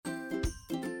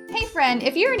Hey friend,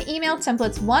 if you're an Email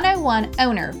Templates 101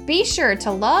 owner, be sure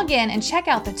to log in and check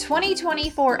out the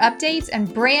 2024 updates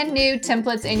and brand new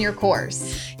templates in your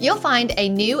course. You'll find a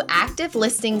new active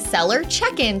listing seller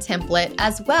check-in template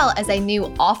as well as a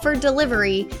new offer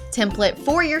delivery template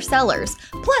for your sellers,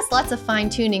 plus lots of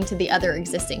fine-tuning to the other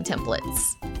existing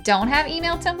templates. Don't have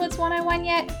Email Templates 101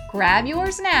 yet? Grab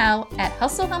yours now at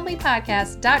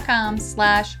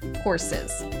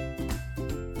hustlehumblypodcast.com/courses.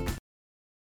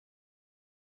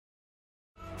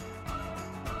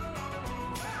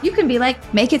 You can be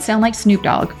like, make it sound like Snoop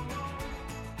Dogg.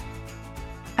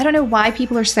 I don't know why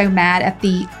people are so mad at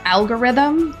the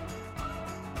algorithm.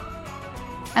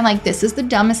 I'm like, this is the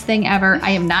dumbest thing ever.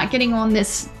 I am not getting on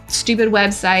this stupid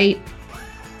website.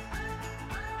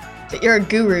 But you're a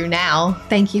guru now.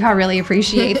 Thank you. I really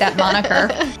appreciate that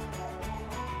moniker.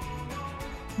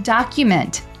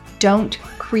 Document. Don't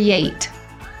create.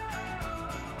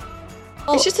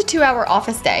 It's just a 2-hour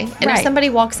office day. And if somebody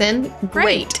walks in,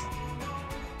 great.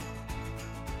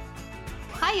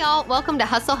 Hi, y'all. Welcome to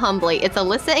Hustle Humbly. It's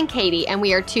Alyssa and Katie, and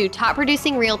we are two top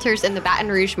producing realtors in the Baton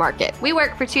Rouge market. We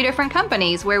work for two different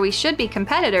companies where we should be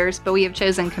competitors, but we have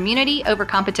chosen community over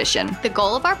competition. The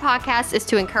goal of our podcast is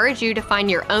to encourage you to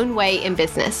find your own way in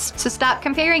business. So stop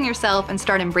comparing yourself and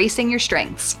start embracing your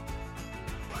strengths.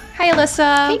 Hi,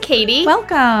 Alyssa. Hey, Katie.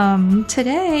 Welcome.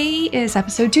 Today is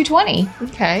episode 220.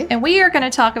 Okay. And we are going to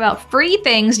talk about free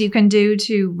things you can do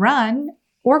to run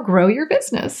or grow your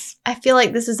business. I feel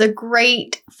like this is a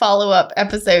great follow-up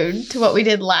episode to what we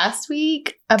did last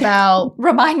week about...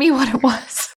 Remind me what it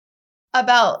was.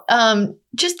 About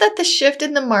just that the shift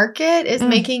in the market is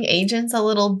making agents a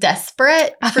little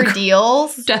desperate for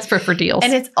deals. Desperate for deals.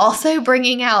 And it's also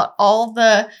bringing out all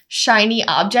the shiny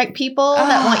object people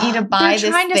that want you to buy this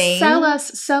thing. They're trying to sell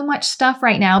us so much stuff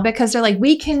right now because they're like,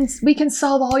 we can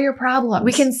solve all your problems.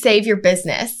 We can save your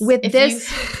business. With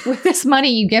this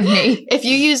money you give me. If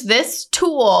you use this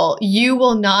tool, you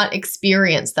will not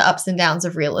experience the ups and downs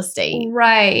of real estate.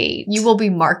 Right. You will be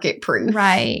market proof.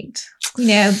 Right. You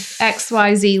know,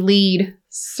 XYZ lead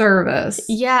service.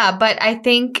 Yeah, but I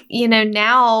think,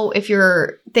 now if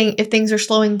things are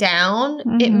slowing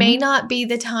down, it may not be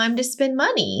the time to spend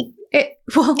money.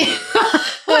 What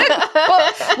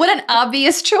an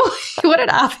obvious choice. What an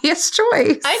obvious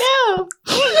choice. I know.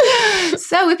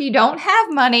 So if you don't have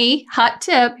money, hot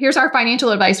tip, here's our financial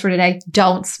advice for today.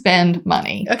 Don't spend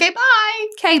money. Okay, bye.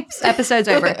 Okay, episode's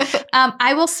over.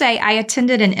 I will say I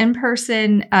attended an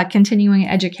in-person continuing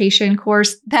education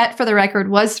course that, for the record,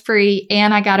 was free,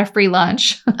 and I got a free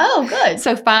lunch. Oh, good.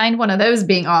 So find one of those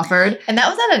being offered. And that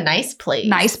was at a nice place.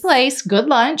 Nice place, good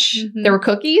lunch. Mm-hmm. There were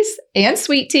cookies and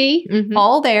sweet tea,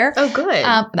 all there. Oh, good.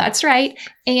 That's right.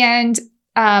 And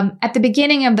at the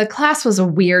beginning of the class was a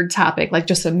weird topic, like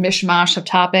just a mishmash of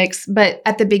topics. But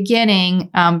at the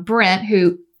beginning, Brent,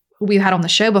 who we had on the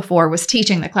show before, was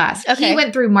teaching the class. Okay. He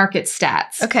went through market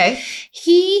stats. Okay.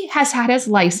 He has had his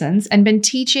license and been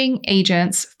teaching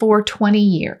agents for 20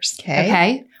 years.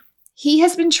 Okay. He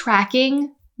has been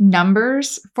tracking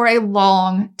numbers for a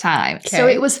long time. Okay. So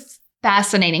it was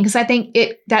fascinating because I think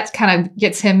that kind of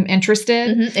gets him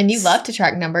interested. Mm-hmm. And you love to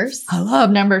track numbers. I love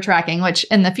number tracking, which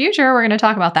in the future, we're going to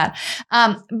talk about that.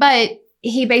 But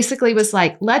he basically was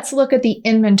like, let's look at the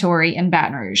inventory in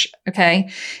Baton Rouge. Okay.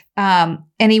 And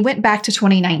he went back to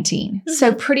 2019. Mm-hmm.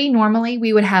 So pretty normally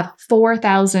we would have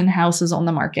 4,000 houses on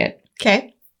the market.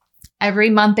 Okay. Every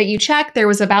month that you check, there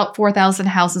was about 4,000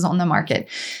 houses on the market.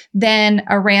 Then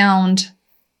around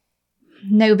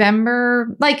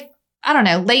November, late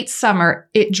summer,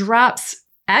 it drops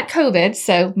at COVID.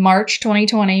 So March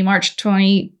 2020,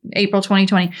 April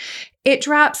 2020, it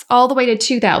drops all the way to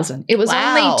 2,000. It was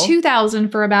only 2,000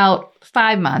 for about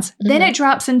 5 months. Mm-hmm. Then it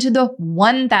drops into the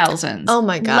 1,000s. Oh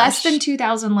my gosh. Less than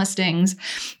 2,000 listings.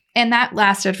 And that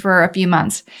lasted for a few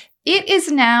months. It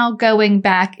is now going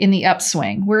back in the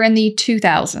upswing. We're in the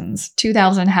 2,000s,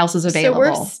 2,000 houses available. So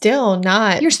we're still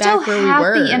not You're still back where half we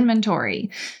were. the inventory.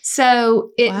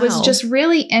 So it was just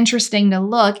really interesting to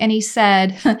look. And he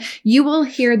said, you will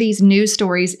hear these news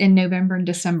stories in November and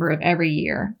December of every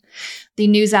year. The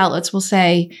news outlets will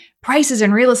say, prices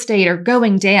in real estate are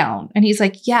going down. And he's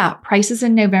like, yeah, prices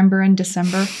in November and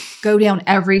December go down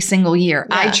every single year.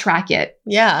 Yeah. I track it.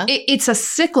 Yeah. It's a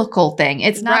cyclical thing.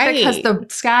 It's not because the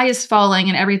sky is falling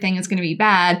and everything is going to be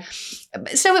bad.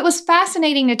 So it was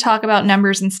fascinating to talk about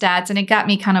numbers and stats. And it got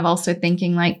me kind of also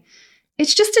thinking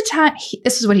it's just a time.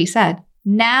 This is what he said.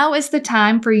 Now is the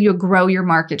time for you to grow your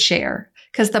market share.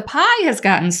 Because the pie has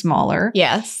gotten smaller.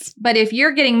 Yes. But if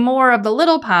you're getting more of the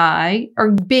little pie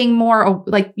or being more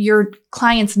like your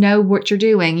clients know what you're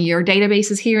doing, your database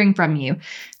is hearing from you,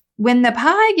 when the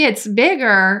pie gets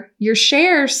bigger, your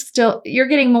shares still, you're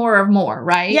getting more of more,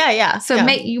 right? Yeah. So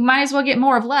you might as well get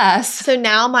more of less. So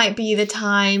now might be the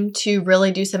time to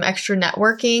really do some extra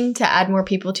networking to add more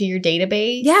people to your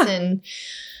database. Yeah. And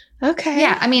okay.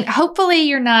 Yeah. I mean, hopefully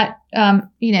you're not,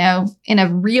 in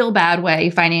a real bad way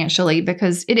financially,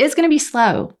 because it is going to be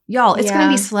slow. Y'all, it's going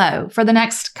to be slow for the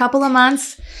next couple of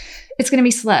months. It's going to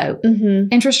be slow. Mm-hmm.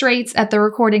 Interest rates at the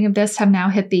recording of this have now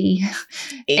hit the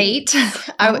 8.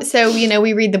 So,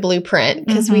 we read the blueprint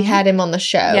because we had him on the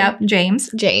show. Yep. James.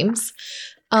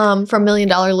 From $1 Million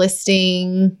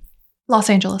Listing Los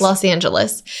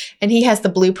Angeles. And he has the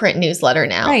blueprint newsletter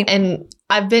now. Right. And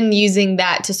I've been using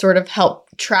that to sort of help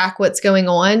track what's going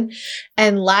on.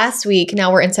 And last week,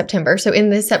 now we're in September. So in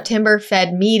the September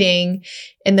Fed meeting,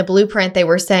 in the blueprint, they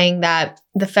were saying that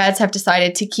the Feds have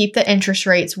decided to keep the interest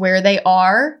rates where they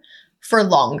are for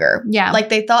longer. Yeah. Like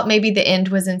they thought maybe the end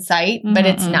was in sight, but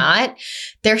it's not.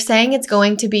 They're saying it's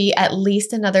going to be at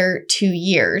least another 2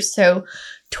 years. So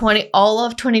all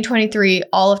of 2023,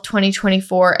 all of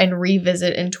 2024, and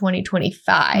revisit in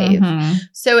 2025.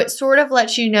 So it sort of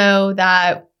lets you know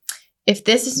that if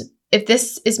this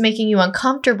is making you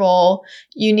uncomfortable,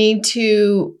 you need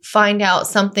to find out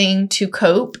something to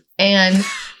cope and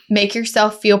make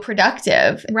yourself feel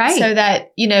productive. Right. So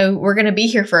that, we're going to be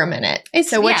here for a minute.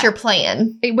 So what's your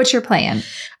plan? What's your plan?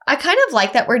 I kind of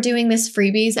like that we're doing this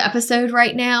freebies episode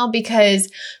right now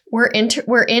because we're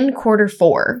in quarter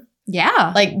 4.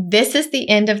 Yeah. Like this is the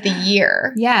end of the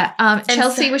year. Yeah.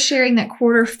 Chelsea was sharing that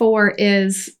quarter 4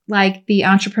 is like the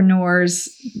entrepreneur's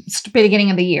beginning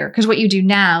of the year. Because what you do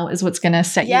now is what's going to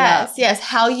set you up. Yes.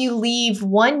 How you leave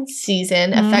one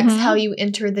season affects how you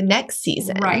enter the next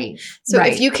season. Right. So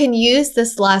if you can use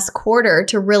this last quarter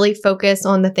to really focus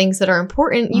on the things that are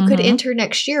important, you could enter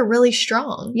next year really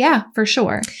strong. Yeah, for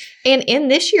sure. And end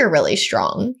this year really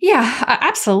strong. Yeah,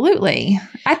 absolutely.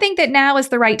 I think that now is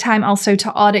the right time also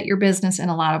to audit your business in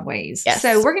a lot of ways. Yes.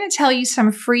 So we're going to tell you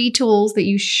some free tools that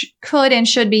you could and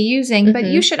should be using, but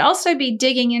you should also be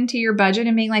digging into your budget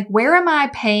and being like, where am I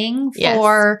paying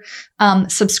for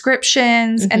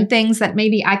subscriptions and things that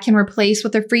maybe I can replace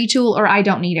with a free tool or I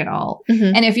don't need it all.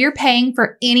 And if you're paying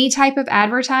for any type of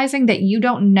advertising that you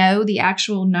don't know the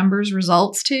actual numbers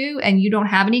results to and you don't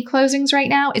have any closings right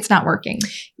now, it's not working.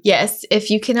 Yes.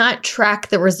 If you cannot track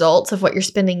the results of what you're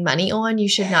spending money on, you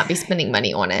should not be spending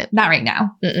money on it. Not right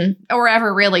now. Or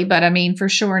ever really, but I mean, for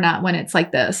sure not when it's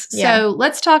like this. Yeah. So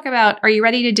let's talk about, are you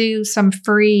ready to do some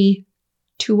free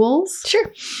tools?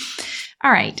 Sure.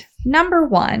 All right. Number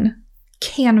 1,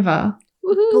 Canva.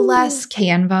 Woo-hoo. Bless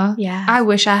Canva. Yeah. I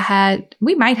wish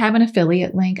we might have an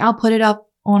affiliate link. I'll put it up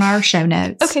on our show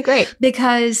notes. Okay, great.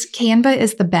 Because Canva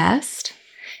is the best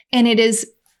and it is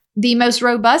the most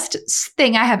robust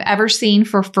thing I have ever seen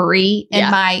for free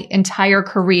in my entire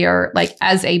career, like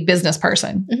as a business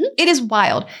person. It is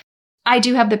wild. I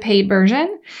do have the paid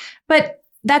version, but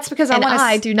that's because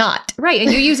I do not. Right.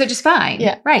 And you use it just fine.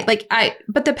 Yeah. Right.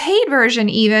 But the paid version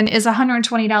even is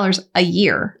 $120 a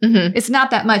year. It's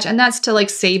not that much. And that's to like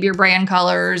save your brand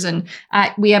colors. And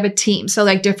we have a team. So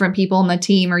like different people on the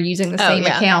team are using the same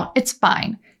account. It's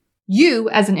fine. You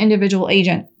as an individual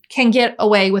agent can get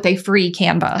away with a free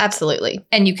Canva. Absolutely.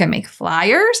 And you can make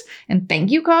flyers and thank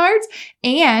you cards.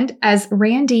 And as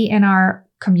Randy in our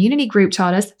community group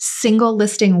taught us, single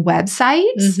listing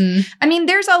websites. I mean,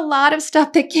 there's a lot of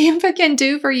stuff that Canva can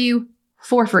do for you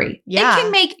for free. Yeah. It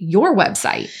can make your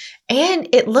website.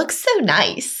 And it looks so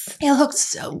nice. It looks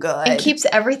so good. It keeps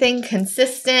everything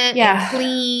consistent and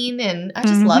clean. And I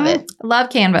just love it. Love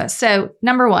Canva. So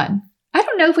number 1. I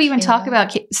don't know if we even talk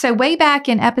about, so way back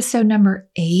in episode number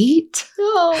 8,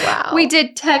 we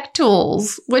did tech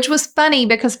tools, which was funny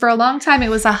because for a long time it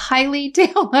was a highly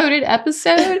downloaded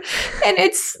episode. And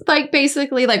it's like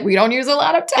basically like we don't use a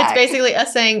lot of tech. It's basically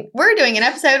us saying we're doing an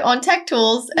episode on tech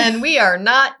tools and we are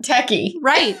not techie.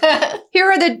 Right.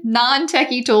 Here are the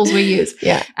non-techie tools we use.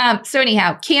 Yeah. So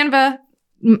anyhow, Canva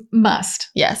must.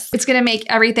 Yes. It's going to make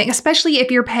everything, especially if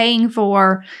you're paying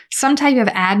for some type of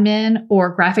admin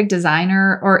or graphic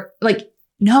designer or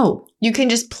no. You can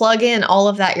just plug in all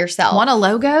of that yourself. Want a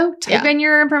logo? Type in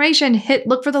your information,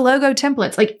 look for the logo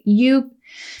templates. Like you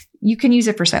can use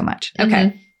it for so much.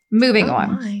 Okay. Moving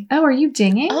on. My. Oh, are you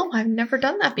dinging? Oh, I've never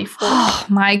done that before. Oh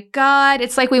my God.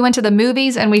 It's like we went to the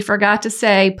movies and we forgot to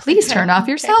say, please turn off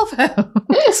your cell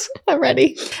phones. I'm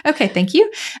ready. Okay. Thank you.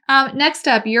 Next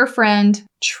up, your friend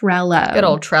Trello. Good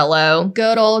old Trello.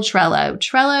 Good old Trello.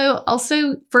 Trello,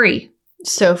 also free.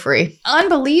 So free.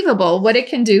 Unbelievable what it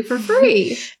can do for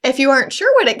free. If you aren't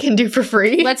sure what it can do for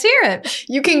free, let's hear it.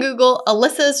 You can Google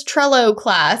Alyssa's Trello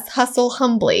class, Hustle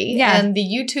Humbly. Yeah. And the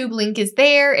YouTube link is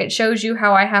there. It shows you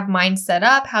how I have mine set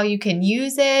up, how you can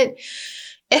use it.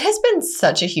 It has been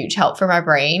such a huge help for my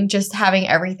brain, just having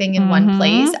everything in one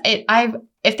place.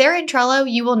 If they're in Trello,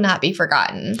 you will not be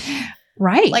forgotten.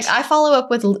 Right. Like I follow up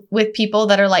with people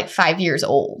that are like 5 years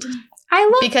old. I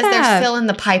love because that. they're still in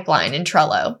the pipeline in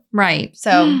Trello. Right.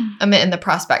 So I'm in the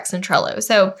prospects in Trello.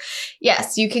 So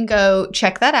yes, you can go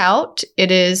check that out.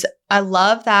 I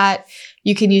love that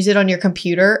you can use it on your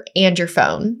computer and your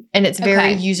phone. And it's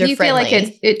very user-friendly. You feel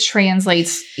like it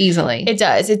translates easily. It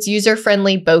does. It's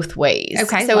user-friendly both ways.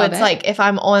 Okay. So it's like if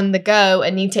I'm on the go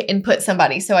and need to input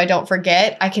somebody so I don't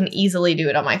forget, I can easily do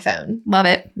it on my phone. Love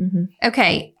it. Mm-hmm.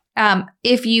 Okay.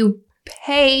 If you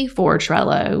pay for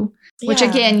Trello, which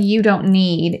again, you don't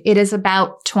need, it is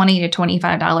about $20 to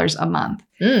 $25 a month.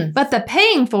 But the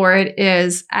paying for it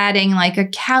is adding like a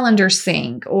calendar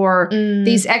sync or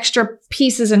these extra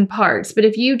pieces and parts. But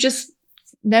if you just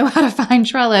know how to find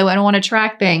Trello and want to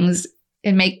track things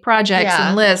and make projects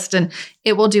and lists, and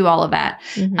it will do all of that.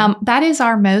 That is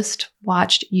our most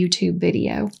watched YouTube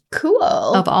video. Cool.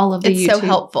 Of all of the YouTube so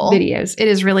helpful videos. It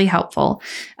is really helpful.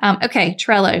 Okay,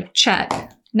 Trello,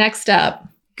 check. Next up.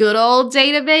 Good old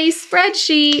database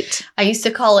spreadsheet. I used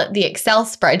to call it the Excel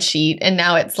spreadsheet, and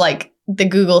now it's like the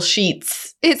Google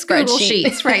Sheets. It's Google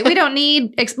Sheets, right? We don't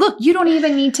need, look, you don't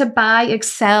even need to buy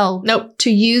Excel to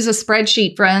use a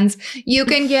spreadsheet, friends. You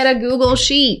can get a Google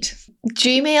Sheet.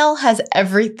 Gmail has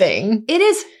everything. It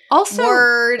is also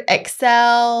Word,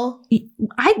 Excel.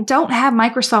 I don't have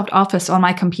Microsoft Office on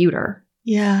my computer.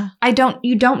 Yeah.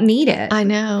 You don't need it. I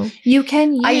know. You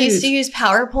can use. I used to use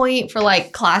PowerPoint for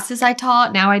like classes I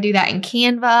taught. Now I do that in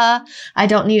Canva. I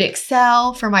don't need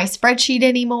Excel for my spreadsheet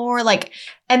anymore.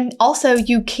 And also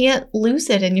you can't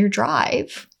lose it in your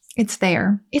drive. It's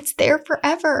there. It's there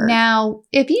forever. Now,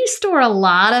 if you store a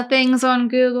lot of things on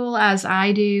Google, as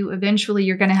I do, eventually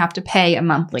you're going to have to pay a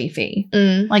monthly fee,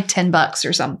 like $10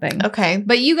 or something. Okay.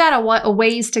 But you got a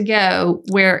ways to go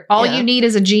where all you need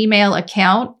is a Gmail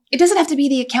account. It doesn't have to be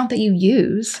the account that you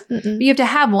use. But you have to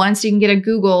have one so you can get a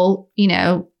Google,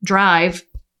 Drive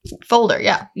folder,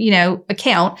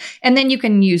 account. And then you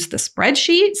can use the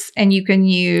spreadsheets and you can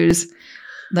use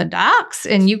the docs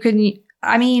and you can,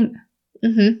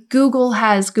 Google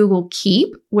has Google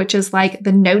Keep, which is like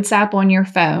the Notes app on your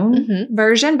phone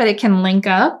version, but it can link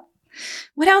up.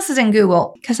 What else is in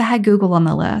Google? Because I had Google on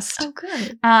the list. Oh,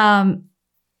 good.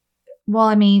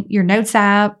 Your Notes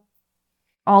app,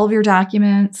 all of your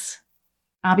documents.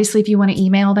 Obviously, if you want to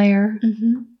email there,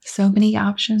 so many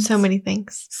options. So many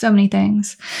things. So many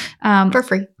things. For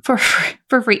free. For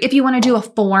free. If you want to do a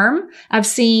form, I've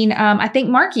seen, I think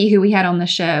Marky, who we had on the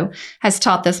show, has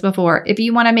taught this before. If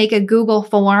you want to make a Google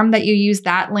form that you use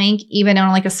that link, even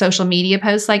on like a social media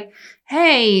post, like,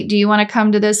 hey, do you want to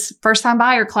come to this first time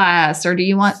buyer class? Or do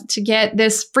you want to get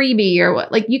this freebie or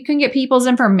what? Like you can get people's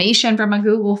information from a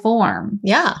Google form.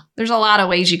 Yeah. There's a lot of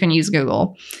ways you can use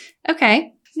Google.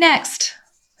 Okay. Next.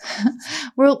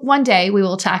 One day we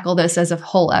will tackle this as a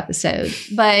whole episode,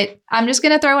 but I'm just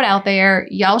going to throw it out there.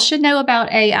 Y'all should know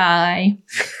about AI.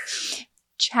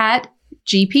 Chat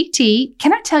GPT.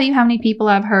 Can I tell you how many people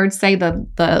I've heard say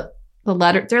the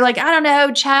letter? They're like, I don't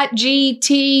know, Chat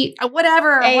GT,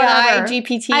 whatever. AI,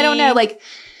 GPT. I don't know. Like,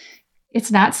 it's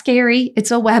not scary.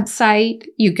 It's a website.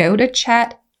 You go to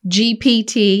Chat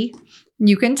GPT.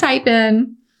 You can type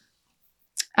in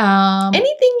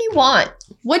anything you want.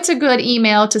 What's a good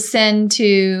email to send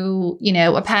to,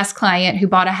 a past client who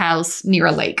bought a house near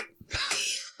a lake?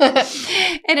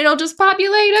 And it'll just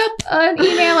populate up an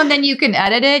email and then you can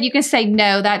edit it. You can say,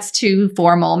 no, that's too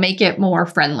formal. Make it more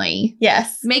friendly.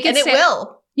 Yes. It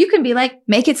will. You can be like,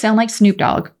 make it sound like Snoop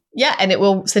Dogg. Yeah. And it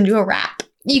will send you a rap.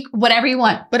 Whatever you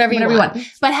want. Whatever you want.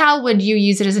 But how would you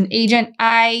use it as an agent?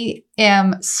 I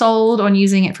am sold on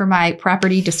using it for my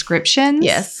property descriptions.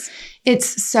 Yes.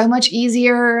 It's so much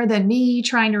easier than me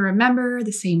trying to remember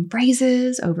the same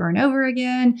phrases over and over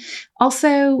again.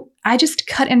 Also, I just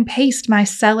cut and paste my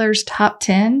seller's top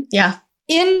 10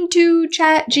 into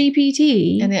Chat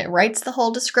GPT. And it writes the whole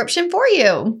description for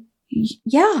you.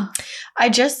 Yeah. I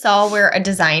just saw where a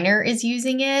designer is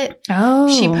using it.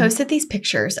 Oh. She posted these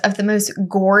pictures of the most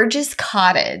gorgeous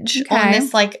cottage on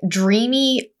this like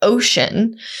dreamy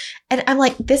ocean. And I'm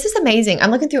like, this is amazing.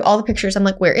 I'm looking through all the pictures. I'm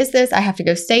like, where is this? I have to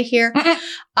go stay here.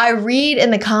 I read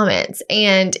in the comments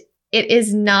and it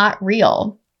is not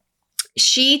real.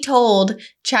 She told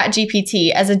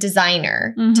ChatGPT as a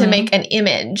designer to make an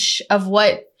image of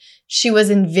what she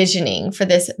was envisioning for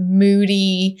this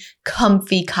moody,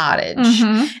 comfy cottage.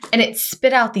 And it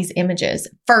spit out these images,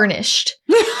 furnished,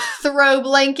 throw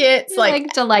blankets,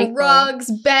 like delightful.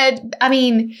 Rugs, bed,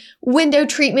 window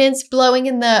treatments blowing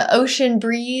in the ocean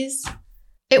breeze.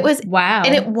 It was, wow.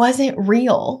 And it wasn't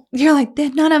real. You're like,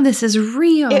 none of this is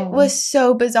real. It was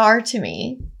so bizarre to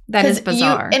me. That is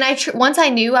bizarre. Once I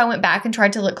knew, I went back and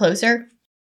tried to look closer.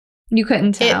 You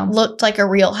couldn't tell. It looked like a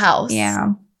real house. Yeah.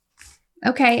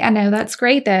 Okay, I know. That's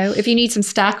great, though. If you need some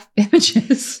stock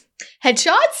images.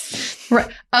 Headshots? Right.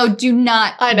 Oh, do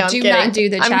not do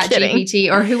the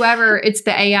ChatGPT or whoever. It's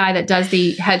the AI that does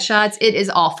the headshots. It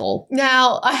is awful.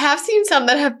 Now, I have seen some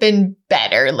that have been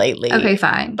better lately. Okay,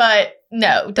 fine. But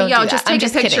no, don't do that. Just take a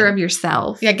picture of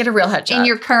yourself. Yeah, get a real headshot. In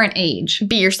your current age.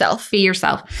 Be yourself.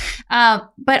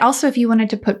 But also, if you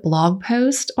wanted to put blog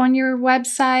post on your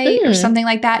website or something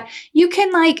like that, you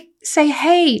can say,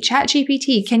 hey,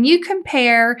 ChatGPT, can you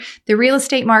compare the real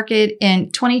estate market in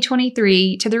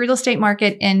 2023 to the real estate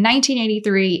market in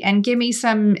 1983 and give me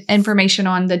some information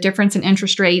on the difference in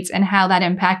interest rates and how that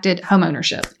impacted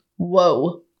homeownership?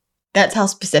 Whoa. That's how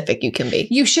specific you can be.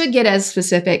 You should get as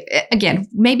specific. Again,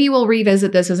 maybe we'll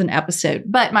revisit this as an episode.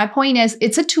 But my point is,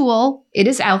 it's a tool. It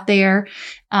is out there.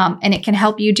 And it can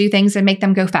help you do things and make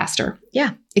them go faster.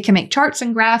 Yeah. It can make charts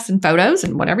and graphs and photos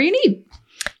and whatever you need.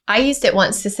 I used it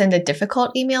once to send a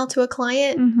difficult email to a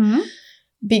client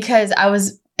because I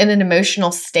was in an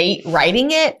emotional state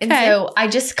writing it. And so I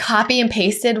just copy and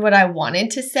pasted what I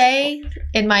wanted to say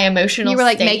in my emotional state. You were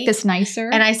like, make this nicer.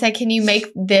 And I said, can you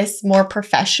make this more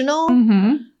professional?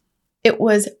 It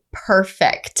was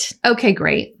perfect. Okay,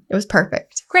 great. It was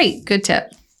perfect. Great. Good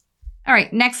tip. All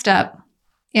right. Next up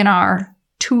in our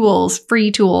tools,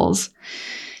 free tools,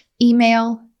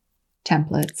 email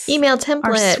templates. Email templates.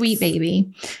 Our sweet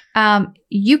baby.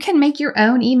 You can make your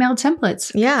own email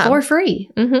templates for free.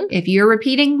 If you're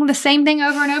repeating the same thing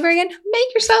over and over again,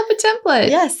 make yourself a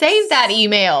template. Yeah, save that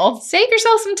email. Save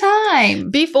yourself some time.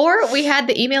 Before we had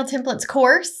the email templates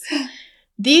course,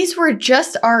 these were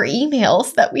just our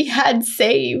emails that we had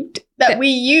saved that we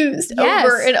used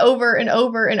over and over and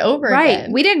over and over again.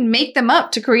 Right. We didn't make them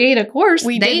up to create a course.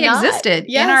 They existed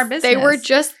in our business. They were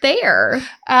just there.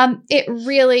 It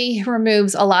really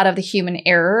removes a lot of the human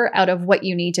error out of what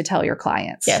you need to tell your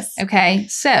clients. Yes. Okay.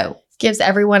 So gives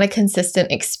everyone a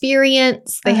consistent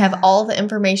experience. They have all the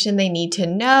information they need to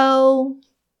know.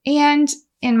 And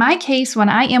in my case, when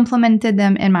I implemented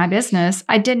them in my business,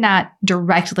 I did not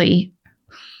directly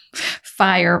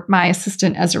fire my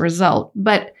assistant as a result,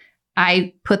 but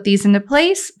I put these into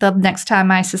place the next time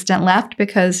my assistant left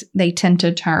because they tend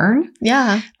to turn.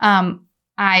 Yeah.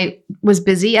 I was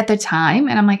busy at the time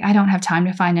and I'm like, I don't have time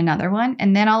to find another one.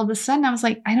 And then all of a sudden I was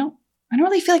like, I don't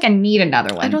really feel like I need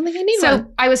another one. I don't think I need one.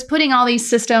 So I was putting all these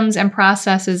systems and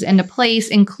processes into place,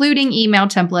 including email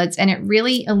templates, and it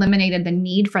really eliminated the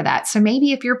need for that. So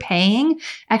maybe if you're paying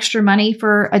extra money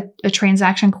for a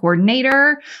transaction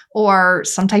coordinator or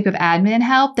some type of admin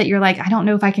help that you're like, I don't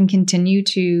know if I can continue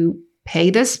to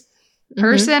pay this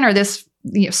person or this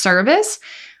service,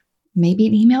 maybe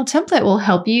an email template will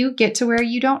help you get to where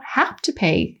you don't have to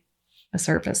pay a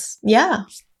service. Yeah.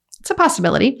 It's a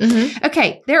possibility.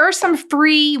 Okay. There are some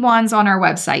free ones on our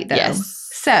website, though. Yes.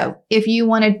 So if you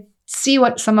want to see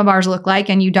what some of ours look like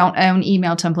and you don't own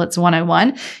Email Templates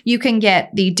 101, you can get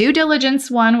the due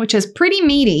diligence one, which is pretty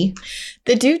meaty.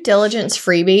 The due diligence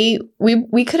freebie,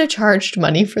 we could have charged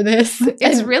money for this.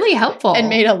 It's really helpful. And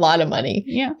made a lot of money.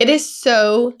 Yeah. It is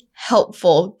so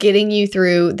helpful getting you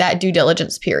through that due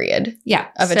diligence period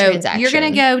of a transaction. You're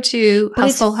going to go to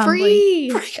Hustle Humbly.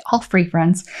 Free. All free,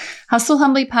 friends.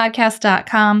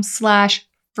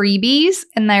 HustleHumblyPodcast.com/freebies.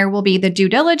 And there will be the due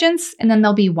diligence and then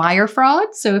there'll be wire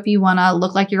fraud. So if you want to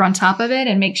look like you're on top of it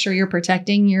and make sure you're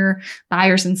protecting your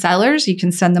buyers and sellers, you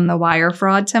can send them the wire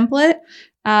fraud template.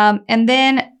 And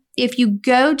then if you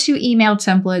go to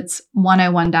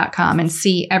emailtemplates101.com and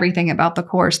see everything about the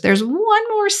course, there's one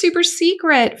more super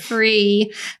secret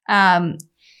free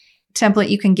template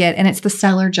you can get, and it's the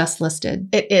seller just listed.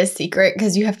 It is secret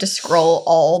because you have to scroll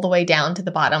all the way down to the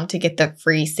bottom to get the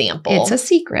free sample. It's a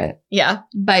secret. Yeah.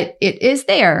 But it is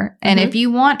there. And if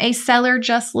you want a seller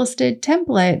just listed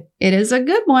template, it is a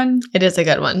good one. It is a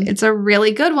good one. It's a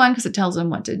really good one because it tells them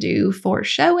what to do for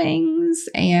showings.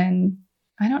 And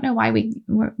I don't know why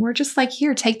we're just like,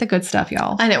 here, take the good stuff,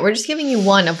 y'all. I know. We're just giving you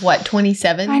one of what,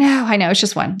 27? I know. It's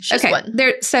just one. One.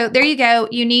 So there you go.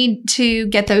 You need to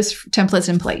get those templates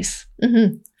in place.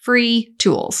 Free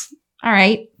tools. All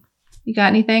right. You got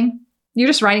anything? You're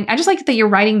just writing. I just like that you're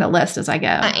writing the list as I go.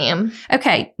 I am.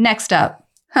 Okay. Next up.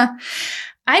 I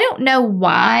don't know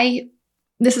why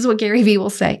this is what Gary Vee will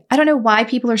say. I don't know why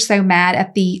people are so mad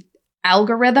at the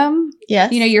algorithm.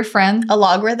 Yes. Your friend. A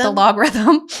logarithm. The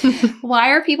logarithm.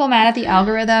 Why are people mad at the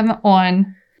algorithm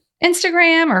on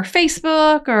Instagram or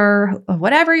Facebook or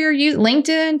whatever you're using?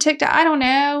 LinkedIn, TikTok, I don't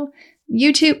know.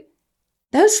 YouTube.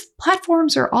 Those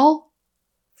platforms are all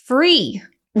free.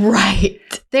 Right.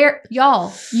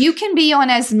 Y'all, you can be on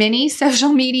as many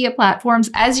social media platforms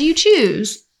as you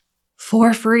choose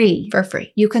for free. For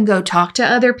free. You can go talk to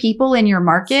other people in your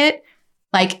market,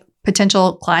 like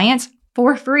potential clients,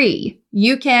 for free.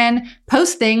 You can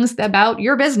post things about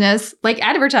your business, like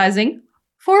advertising,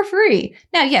 for free.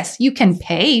 Now, yes, you can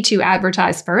pay to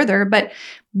advertise further, but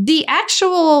the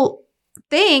actual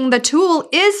thing, the tool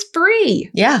is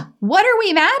free. Yeah. What are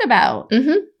we mad about?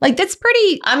 Mm-hmm. Like, that's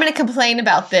pretty... I'm going to complain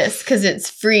about this because it's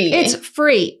free. It's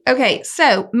free. Okay,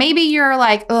 so maybe you're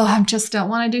like, oh, I just don't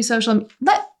want to do social...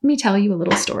 Let me tell you a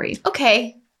little story.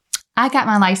 Okay. I got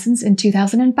my license in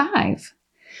 2005.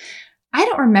 I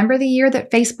don't remember the year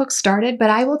that Facebook started, but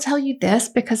I will tell you this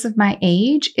because of my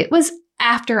age. It was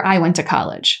after I went to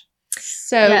college.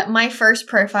 So yeah, my first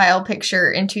profile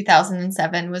picture in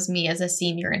 2007 was me as a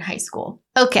senior in high school.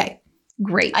 Okay,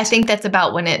 great. I think that's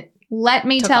about when it... Let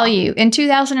me tell you, in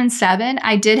 2007,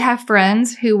 I did have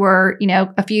friends who were,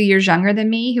 a few years younger than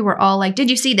me who were all like, did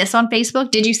you see this on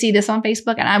Facebook? Did you see this on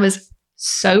Facebook? And I was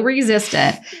so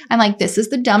resistant. I'm like, this is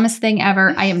the dumbest thing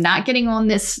ever. I am not getting on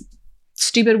this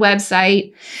stupid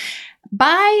website.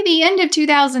 By the end of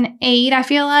 2008, I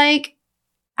feel like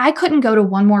I couldn't go to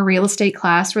one more real estate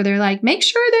class where they're like, make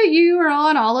sure that you are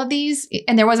on all of these.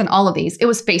 And there wasn't all of these. It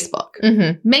was Facebook.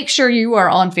 Mm-hmm. Make sure you are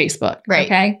on Facebook. Right.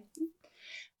 Okay.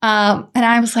 And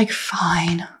I was like,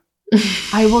 fine,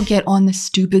 I will get on the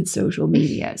stupid social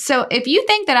media. So if you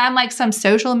think that I'm like some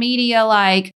social media,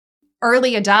 like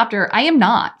early adopter, I am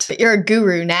not. But you're a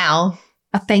guru now.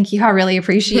 Thank you. I really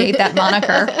appreciate that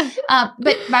moniker.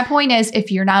 But my point is,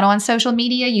 if you're not on social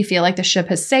media, you feel like the ship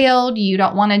has sailed, you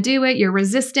don't want to do it, you're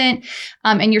resistant,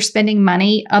 and you're spending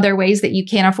money other ways that you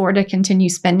can't afford to continue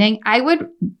spending, I would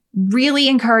really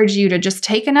encourage you to just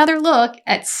take another look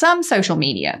at some social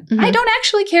media. Mm-hmm. I don't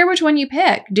actually care which one you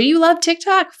pick. Do you love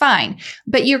TikTok? Fine.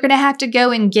 But you're going to have to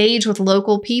go engage with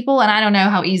local people. And I don't know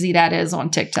how easy that is on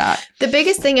TikTok. The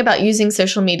biggest thing about using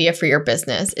social media for your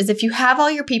business is if you have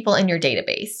all your people in your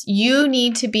database, you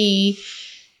need to be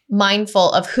mindful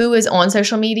of who is on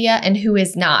social media and who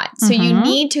is not. So you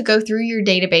need to go through your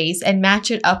database and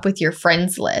match it up with your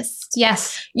friends list.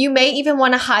 Yes. You may even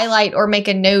want to highlight or make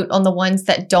a note on the ones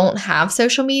that don't have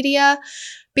social media,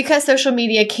 because social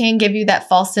media can give you that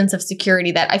false sense of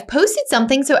security that I've posted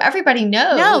something so everybody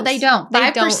knows. No, they don't. 5%.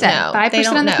 They don't know.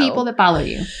 5% of the people that follow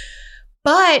you.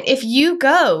 But if you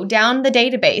go down the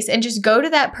database and just go to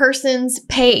that person's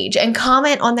page and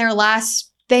comment on their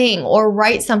last thing or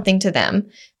write something to them,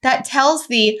 that tells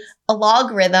the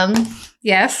algorithm,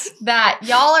 yes, that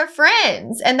y'all are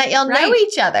friends and that y'all know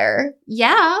each other.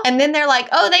 Yeah. And then they're like,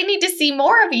 oh, they need to see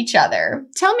more of each other.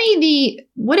 Tell me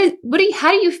how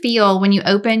do you feel when you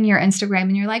open your Instagram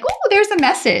and you're like, oh, there's a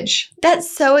message. That's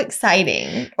so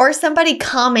exciting. Or somebody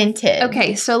commented.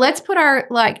 Okay, so let's put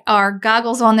our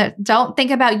goggles on that. Don't think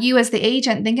about you as the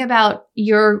agent. Think about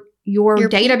your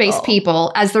database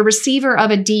people as the receiver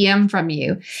of a DM from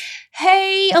you.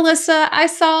 Hey, Alyssa, I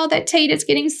saw that Tate is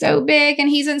getting so big and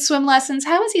he's in swim lessons.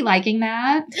 How is he liking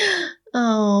that?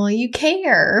 Oh, you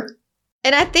care.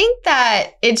 And I think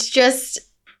that it's just,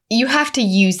 you have to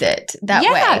use it that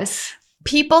way.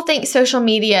 People think social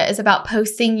media is about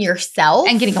posting yourself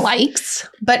and getting likes,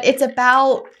 but it's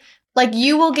about, like,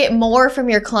 you will get more from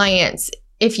your clients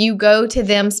if you go to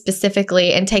them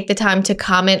specifically and take the time to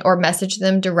comment or message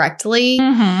them directly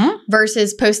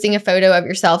versus posting a photo of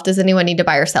yourself. Does anyone need to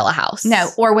buy or sell a house? No,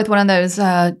 or with one of those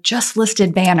just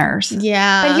listed banners.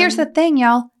 Yeah. But here's the thing,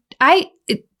 y'all.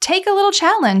 Take a little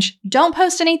challenge. Don't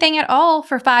post anything at all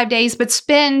for 5 days, but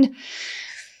spend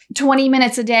 20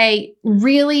 minutes a day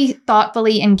really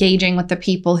thoughtfully engaging with the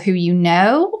people who you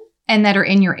know and that are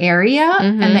in your area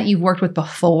and that you've worked with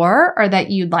before or that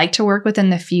you'd like to work with in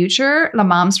the future, the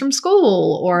moms from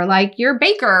school or like your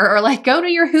baker or like go to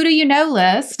your who do you know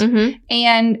list.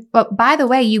 But by the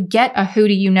way, you get a who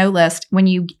do you know list when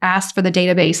you ask for the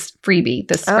database freebie,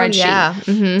 the spreadsheet.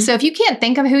 Oh, yeah. So if you can't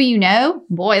think of who you know,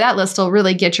 boy, that list will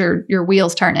really get your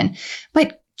wheels turning.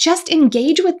 But just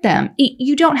engage with them.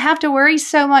 You don't have to worry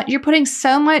so much. You're putting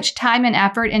so much time and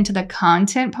effort into the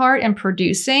content part and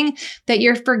producing that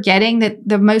you're forgetting that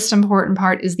the most important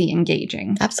part is the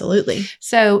engaging. Absolutely.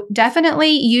 So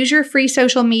definitely use your free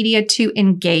social media to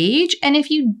engage. And if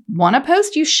you want to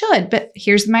post, you should. But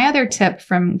here's my other tip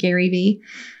from Gary Vee.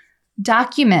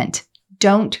 Document.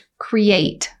 Don't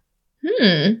create.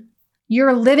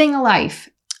 You're living a life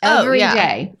every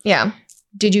day. Yeah.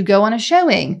 Did you go on a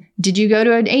showing? Did you go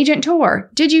to an agent tour?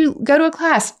 Did you go to a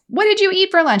class? What did you eat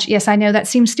for lunch? Yes, I know that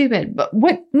seems stupid, but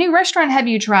what new restaurant have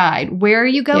you tried? Where are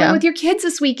you going with your kids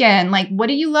this weekend? Like, what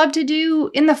do you love to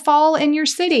do in the fall in your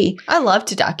city? I love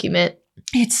to document.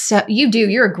 It's so, you do.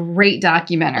 You're a great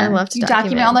documenter. I love to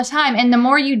document all the time. And the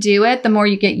more you do it, the more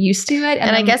you get used to it.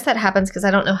 And I guess that happens because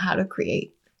I don't know how to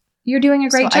create. You're doing a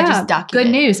great job. I just document.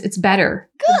 Good news. It's better.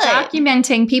 Good.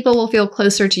 Documenting, people will feel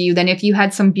closer to you than if you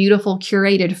had some beautiful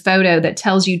curated photo that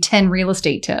tells you 10 real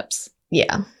estate tips.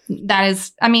 Yeah. That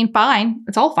is, I mean, fine.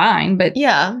 It's all fine. But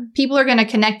people are going to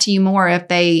connect to you more if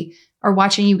they are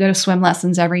watching you go to swim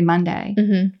lessons every Monday.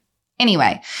 Mm-hmm.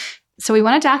 Anyway, so we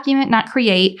want to document, not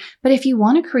create. But if you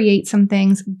want to create some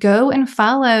things, go and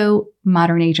follow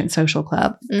Modern Agent Social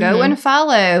Club. Mm-hmm. Go and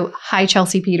follow Hi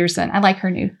Chelsea Peterson. I like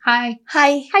her new. Hi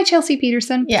Chelsea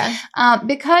Peterson. Yeah.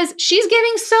 Because she's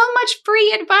giving so much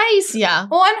free advice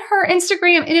on her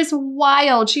Instagram. It is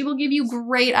wild. She will give you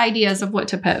great ideas of what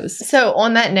to post. So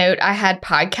on that note, I had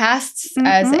podcasts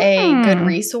as a good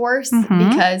resource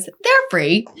because they're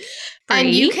free. And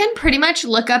you can pretty much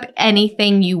look up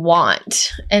anything you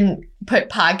want and put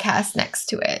podcast next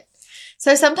to it.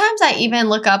 So sometimes I even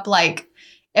look up, like,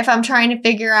 if I'm trying to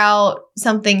figure out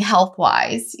something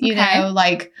health-wise, you know,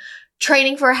 like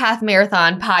training for a half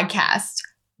marathon podcast,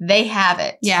 they have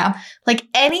it. Yeah. Like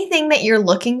anything that you're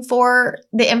looking for,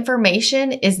 the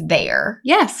information is there.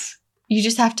 Yes. You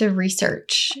just have to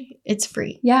research. It's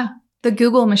free. Yeah. The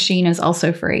Google machine is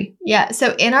also free. Yeah.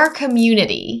 So in our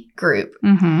community group,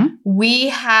 we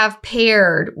have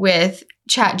paired with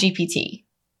ChatGPT.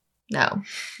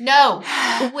 No,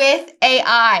 with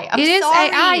AI. It is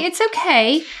AI. It's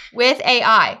okay. With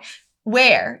AI,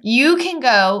 where you can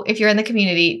go, if you're in the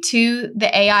community, to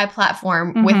the AI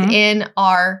platform within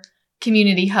our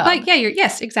community hub. But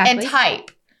yes, exactly. And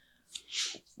type,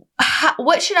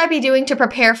 what should I be doing to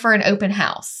prepare for an open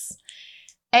house?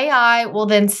 AI will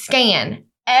then scan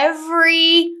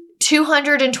every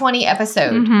 220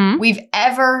 episode we've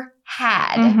ever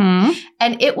had,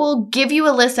 and it will give you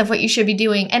a list of what you should be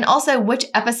doing and also which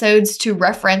episodes to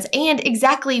reference and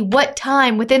exactly what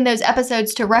time within those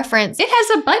episodes to reference. It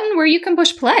has a button where you can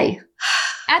push play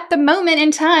at the moment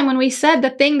in time when we said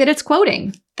the thing that it's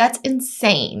quoting. That's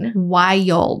insane.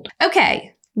 Wild.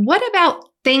 Okay. What about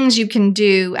things you can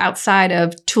do outside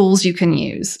of tools you can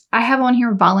use? I have on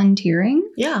here volunteering.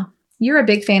 Yeah. You're a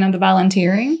big fan of the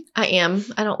volunteering. I am.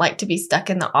 I don't like to be stuck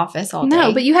in the office all day.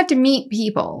 No, but you have to meet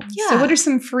people. Yeah. So what are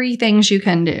some free things you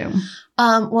can do?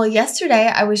 Well, yesterday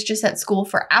I was just at school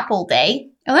for Apple Day.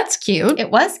 Oh, that's cute.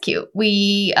 It was cute. What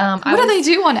do they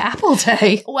do on Apple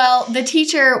Day? Well, the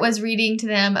teacher was reading to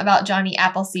them about Johnny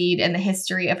Appleseed and the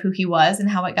history of who he was and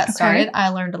how it got started. I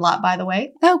learned a lot, by the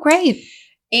way. Oh, great.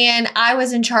 And I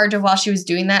was in charge of, while she was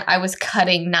doing that, I was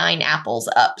cutting 9 apples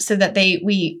up so that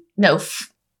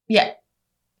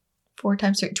 4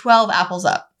 times 3, 12 apples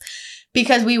up.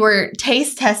 Because we were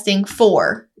taste testing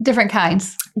 4 different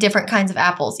kinds of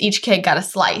apples. Each kid got a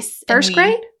slice. First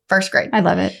grade? First grade. I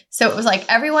love it. So it was like,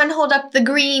 everyone hold up the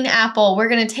green apple. We're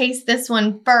going to taste this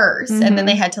one first. And then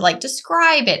they had to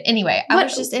describe it. Anyway, I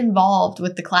was just involved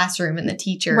with the classroom and the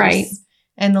teachers. Right.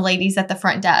 And the ladies at the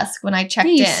front desk when I checked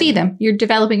in. You see them. You're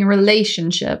developing a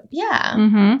relationship. Yeah.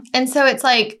 And so it's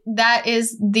like, that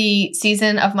is the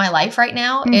season of my life right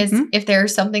now, is if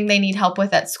there's something they need help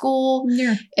with at school,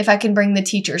 if I can bring the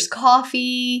teachers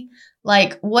coffee,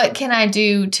 like what can I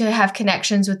do to have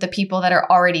connections with the people that are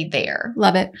already there?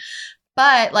 Love it.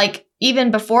 But even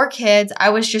before kids, I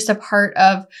was just a part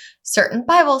of certain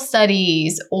Bible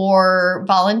studies or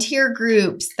volunteer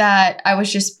groups that I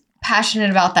was just passionate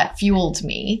about, that fueled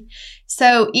me.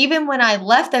 So even when I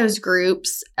left those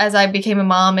groups, as I became a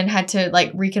mom and had to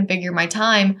reconfigure my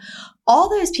time, all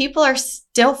those people are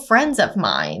still friends of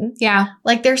mine. Yeah.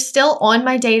 They're still on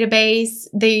my database.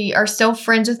 They are still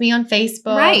friends with me on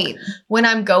Facebook. Right. When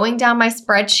I'm going down my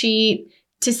spreadsheet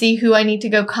to see who I need to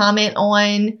go comment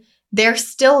on, they're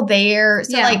still there.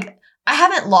 So I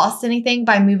haven't lost anything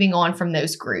by moving on from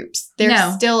those groups.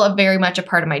 They're still very much a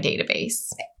part of my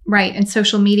database. Right. And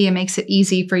social media makes it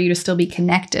easy for you to still be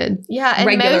connected. Yeah. And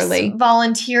regularly. Most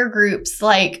volunteer groups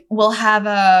will have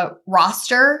a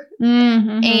roster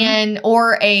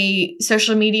or a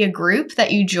social media group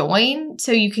that you join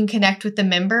so you can connect with the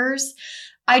members.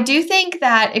 I do think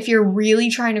that if you're really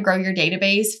trying to grow your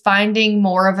database, finding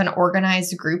more of an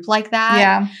organized group like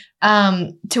that,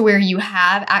 to where you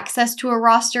have access to a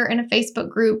roster in a Facebook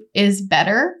group is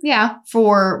better. Yeah.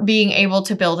 For being able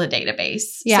to build a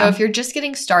database. Yeah. So if you're just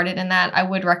getting started in that, I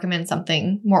would recommend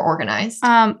something more organized.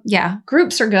 Yeah.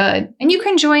 Groups are good. And you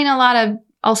can join a lot of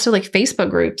also like Facebook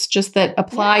groups just that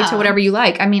apply to whatever you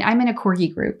like. I mean, I'm in a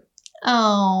corgi group.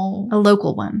 Oh. A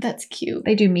local one. That's cute.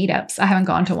 They do meetups. I haven't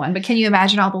gone to one, but can you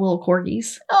imagine all the little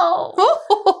corgis?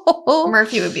 Oh.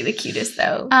 Murphy would be the cutest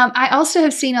though. I also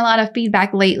have seen a lot of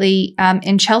feedback lately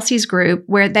in Chelsea's group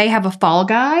where they have a fall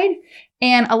guide.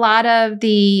 And a lot of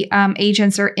the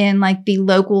agents are in like the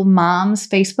local moms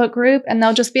Facebook group, and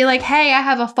they'll just be like, hey, I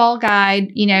have a fall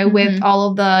guide, with all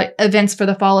of the events for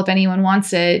the fall. If anyone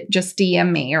wants it, just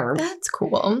DM me. Or that's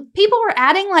cool. People were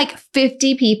adding like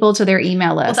 50 people to their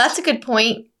email list. Well, that's a good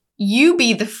point. You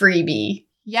be the freebie.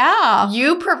 Yeah.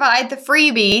 You provide the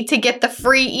freebie to get the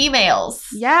free emails.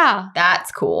 Yeah.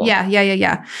 That's cool.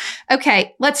 Yeah.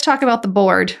 Okay, let's talk about the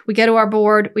board. We go to our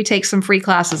board. We take some free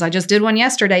classes. I just did one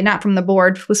yesterday, not from the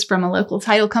board. It was from a local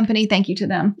title company. Thank you to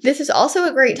them. This is also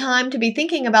a great time to be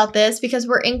thinking about this because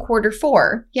we're in quarter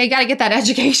 4. Yeah, you got to get that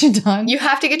education done. You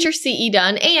have to get your CE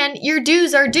done and your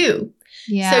dues are due.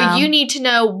 Yeah. So you need to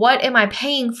know, what am I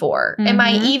paying for? Am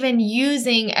I even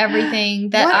using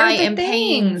everything that I am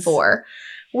paying for?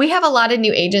 We have a lot of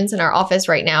new agents in our office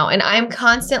right now, and I'm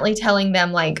constantly telling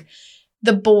them, like,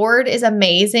 the board is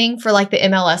amazing for, like, the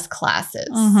MLS classes.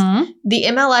 The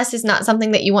MLS is not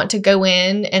something that you want to go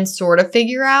in and sort of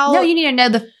figure out. No, you need to know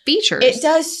the features. It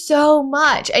does so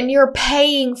much, and you're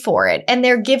paying for it, and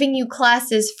they're giving you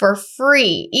classes for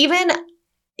free. Even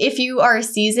if you are a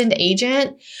seasoned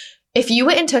agent, if you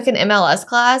went and took an MLS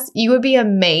class, you would be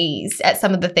amazed at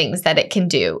some of the things that it can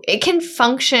do. It can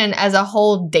function as a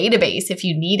whole database if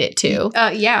you need it to.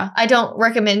 Yeah. I don't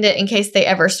recommend it in case they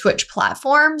ever switch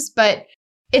platforms, but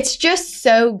it's just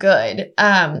so good.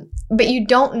 But you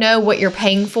don't know what you're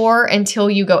paying for until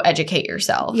you go educate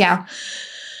yourself. Yeah.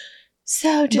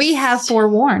 So we have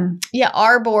Forewarn. Yeah,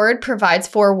 our board provides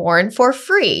Forewarn for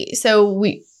free. So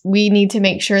we need to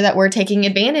make sure that we're taking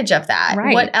advantage of that.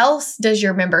 Right. What else does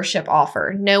your membership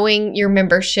offer? Knowing your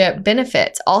membership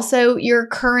benefits. Also, your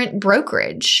current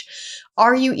brokerage.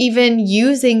 Are you even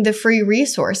using the free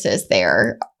resources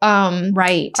there?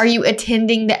 Right. Are you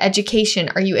attending the education?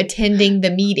 Are you attending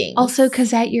the meeting? Also,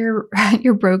 because at your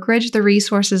brokerage, the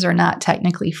resources are not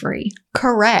technically free.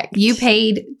 Correct. You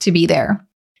paid to be there.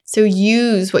 So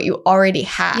use what you already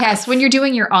have. Yes, when you're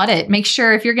doing your audit, make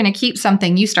sure if you're going to keep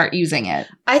something, you start using it.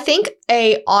 I think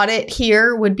a audit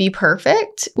here would be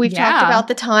perfect. We've talked about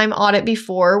the time audit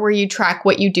before, where you track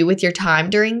what you do with your time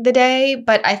during the day.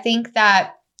 But I think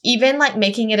that even like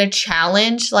making it a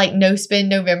challenge, like No Spend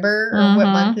November, or what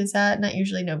month is that? Not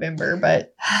usually November,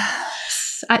 but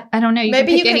I don't know.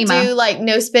 Maybe you could do like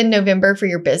No Spend November for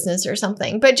your business or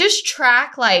something. But just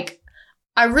track, like,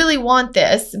 I really want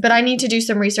this, but I need to do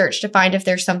some research to find if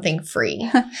there's something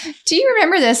free. Do you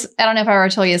remember this? I don't know if I ever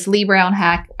told you this. Lee Brown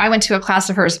hack. I went to a class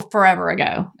of hers forever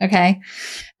ago. Okay.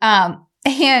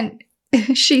 And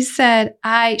she said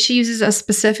she uses a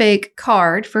specific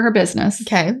card for her business.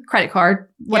 Okay. Credit card,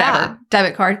 whatever,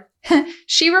 debit card.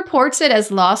 She reports it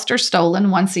as lost or stolen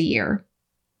once a year.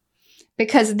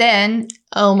 Because then,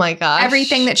 oh my gosh,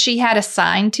 everything that she had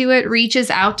assigned to it reaches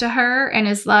out to her and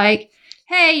is like,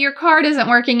 hey, your card isn't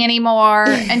working anymore.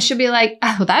 And she'll be like,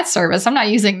 oh, that service, I'm not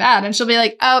using that. And she'll be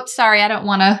like, oh, sorry, I don't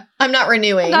want to. I'm not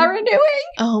renewing. I'm not renewing.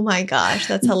 Oh my gosh,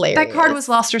 that's hilarious. That card was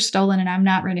lost or stolen and I'm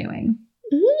not renewing.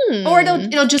 Or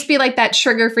it'll just be like that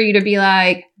trigger for you to be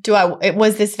like,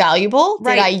 was this valuable?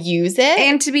 Right. Did I use it?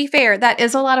 And to be fair, that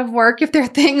is a lot of work if there are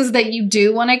things that you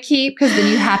do want to keep, because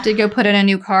then you have to go put in a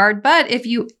new card. But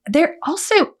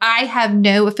I have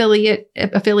no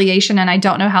affiliation and I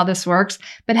don't know how this works,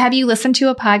 but have you listened to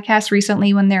a podcast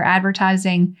recently when they're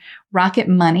advertising Rocket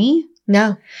Money?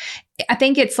 No. I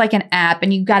think it's like an app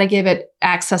and you've got to give it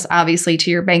access, obviously,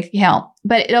 to your bank account,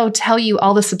 but it'll tell you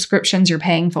all the subscriptions you're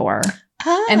paying for.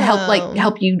 Oh. And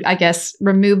help you, I guess,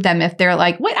 remove them if they're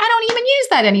like, wait, I don't even use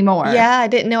that anymore. Yeah, I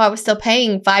didn't know I was still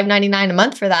paying $5.99 a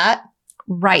month for that.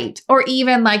 Right. Or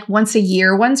even like once a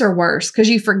year. Ones are worse because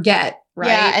you forget, right?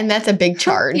 Yeah, and that's a big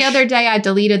charge. The other day I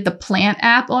deleted the Plant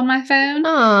app on my phone.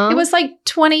 Aww. It was like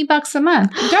 $20 a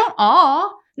month.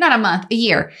 Not a month, a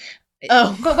year.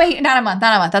 Oh. But wait, not a month.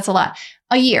 That's a lot.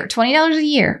 A year, $20 a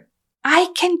year. I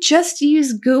can just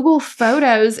use Google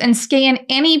Photos and scan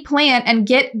any plant and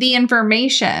get the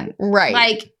information. Right.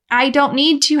 Like, I don't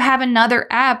need to have another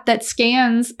app that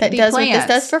scans that the does plants. what this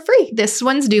does for free. This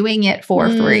one's doing it for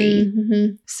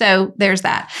free. So there's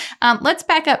that. Let's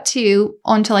back up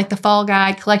onto like the fall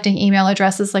guide, collecting email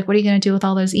addresses. Like, what are you going to do with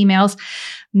all those emails?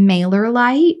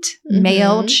 MailerLite,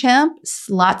 MailChimp,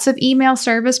 lots of email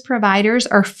service providers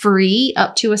are free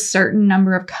up to a certain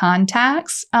number of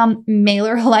contacts.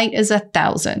 MailerLite is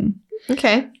 1,000.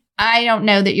 Okay. I don't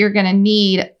know that you're going to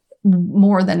need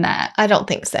more than that. I don't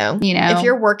think so. You know, if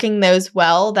you're working those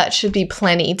well, that should be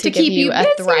plenty to give keep you a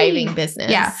busy. thriving business.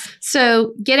 Yeah.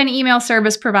 So get an email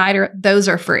service provider. Those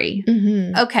are free.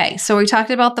 Okay. So we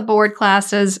talked about the board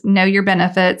classes, know your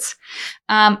benefits.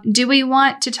 Do we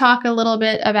want to talk a little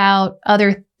bit about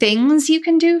other things you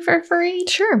can do for free?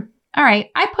 Sure. All right.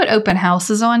 I put open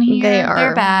houses on here.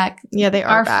 They're back. Yeah, they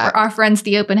are back. Our friends,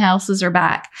 the open houses, are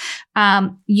back.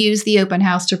 Use the open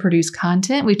house to produce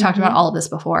content. We've talked about all of this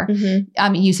before.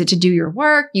 Use it to do your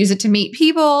work. Use it to meet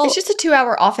people. It's just a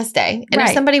 2-hour office day. And if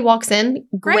somebody walks in,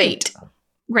 great.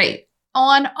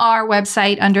 On our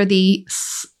website under the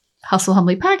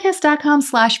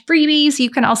hustlehumblypodcast.com/freebies, you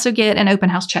can also get an open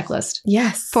house checklist.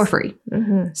 Yes. For free.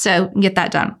 So get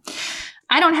that done.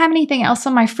 I don't have anything else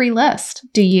on my free list.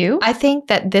 Do you? I think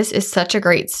that this is such a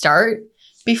great start.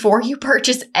 Before you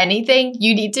purchase anything,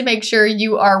 you need to make sure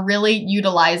you are really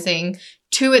utilizing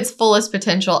to its fullest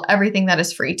potential everything that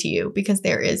is free to you, because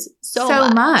there is so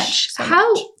much.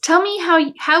 Tell me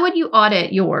how would you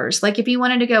audit yours? Like if you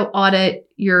wanted to go audit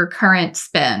your current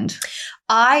spend.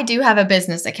 I do have a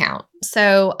business account.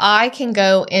 So I can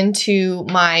go into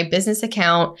my business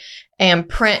account and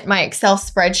print my Excel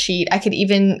spreadsheet. I could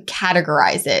even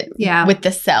categorize it with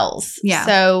the cells. Yeah.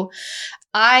 So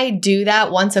I do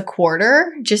that once a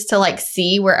quarter just to like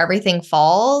see where everything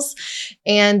falls.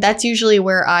 And that's usually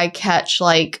where I catch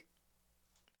like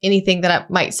anything that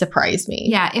might surprise me.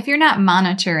 Yeah. If you're not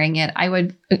monitoring it, I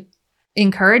would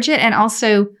encourage it. And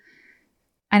also,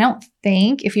 I don't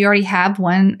think if you already have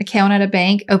one account at a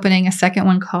bank, opening a second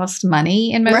one costs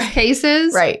money in most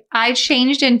cases. Right. I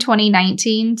changed in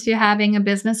 2019 to having a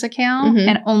business account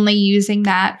and only using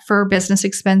that for business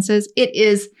expenses. It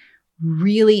is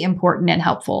really important and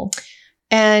helpful.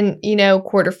 And,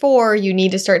 quarter 4, you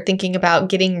need to start thinking about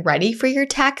getting ready for your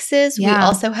taxes. Yeah. We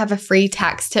also have a free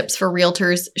tax tips for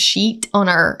realtors sheet on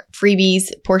our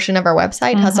freebies portion of our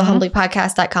website,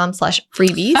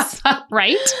 hustlehumblypodcast.com/freebies.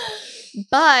 Right.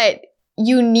 But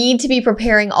you need to be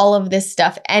preparing all of this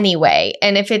stuff anyway.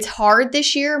 And if it's hard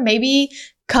this year, maybe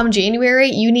come January,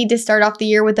 you need to start off the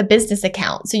year with a business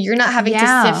account. So you're not having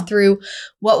to sift through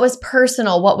what was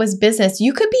personal, what was business.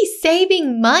 You could be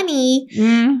saving money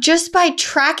just by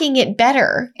tracking it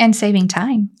better. And saving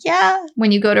time. Yeah.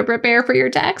 When you go to prepare for your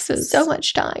taxes. So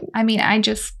much time. I mean,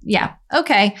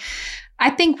 okay. I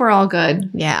think we're all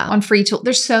good. Yeah. On free tools.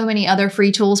 There's so many other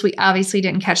free tools. We obviously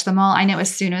didn't catch them all. I know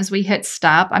as soon as we hit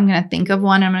stop, I'm going to think of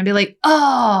one. I'm going to be like,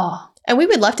 oh. And we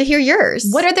would love to hear yours.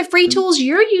 What are the free tools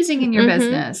you're using in your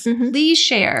business? Please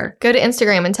share. Go to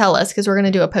Instagram and tell us, because we're going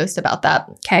to do a post about that.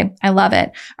 Okay. I love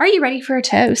it. Are you ready for a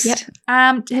toast? Yep.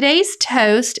 Today's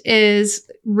toast is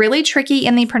really tricky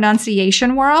in the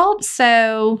pronunciation world.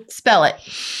 So spell it.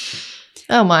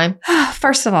 Oh my.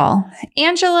 First of all,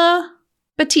 Angela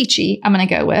Battici, I'm going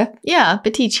to go with. Yeah,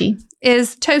 Battici.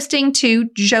 Is toasting to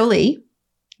Jolie.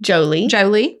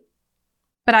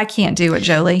 But I can't do it,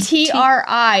 Jolie.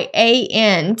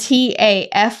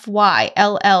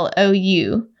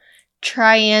 TRIANTAFYLLOU.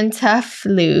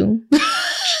 Triantaflu.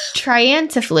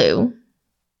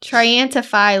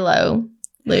 Triantafilo.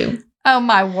 Oh,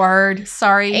 my word.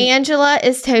 Sorry. Angela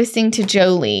is toasting to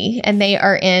Jolie, and they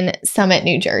are in Summit,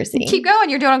 New Jersey. Keep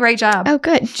going. You're doing a great job. Oh,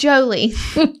 good. Jolie.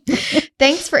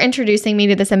 Thanks for introducing me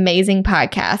to this amazing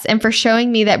podcast and for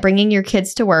showing me that bringing your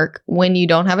kids to work when you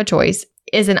don't have a choice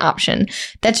is an option.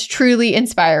 That's truly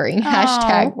inspiring.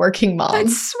 # working mom.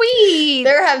 That's sweet.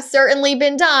 There have certainly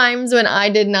been times when I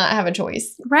did not have a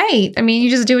choice. Right. I mean, you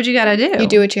just do what you got to do. You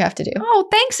do what you have to do. Oh,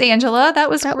 thanks, Angela. That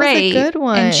was great. Was a good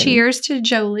one. And cheers to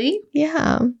Jolie.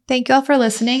 Yeah. Thank you all for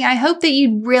listening. I hope that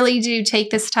you really do take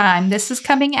this time. This is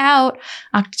coming out.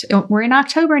 We're in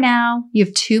October now. You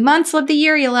have 2 months of the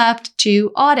year you left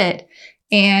to audit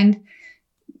and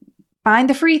find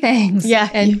the free things. Yeah.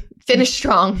 And finish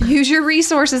strong. Use your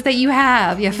resources that you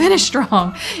have. Yeah, finish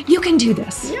strong. You can do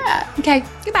this. Yeah. Okay.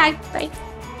 Goodbye. Bye.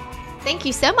 Thank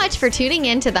you so much for tuning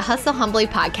in to the Hustle Humbly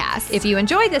podcast. If you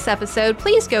enjoyed this episode,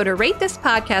 please go to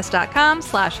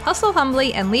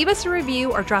ratethispodcast.com/hustlehumbly and leave us a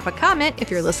review or drop a comment if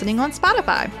you're listening on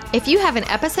Spotify. If you have an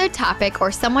episode topic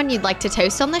or someone you'd like to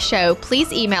toast on the show,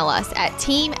 please email us at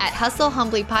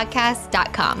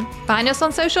team@hustlehumblypodcast.com. Find us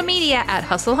on social media at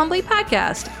Hustle Humbly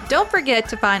Podcast. Don't forget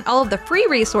to find all of the free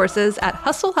resources at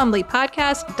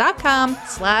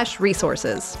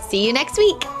hustlehumblypodcast.com/resources. See you next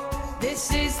week.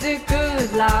 This is the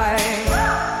good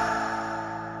life.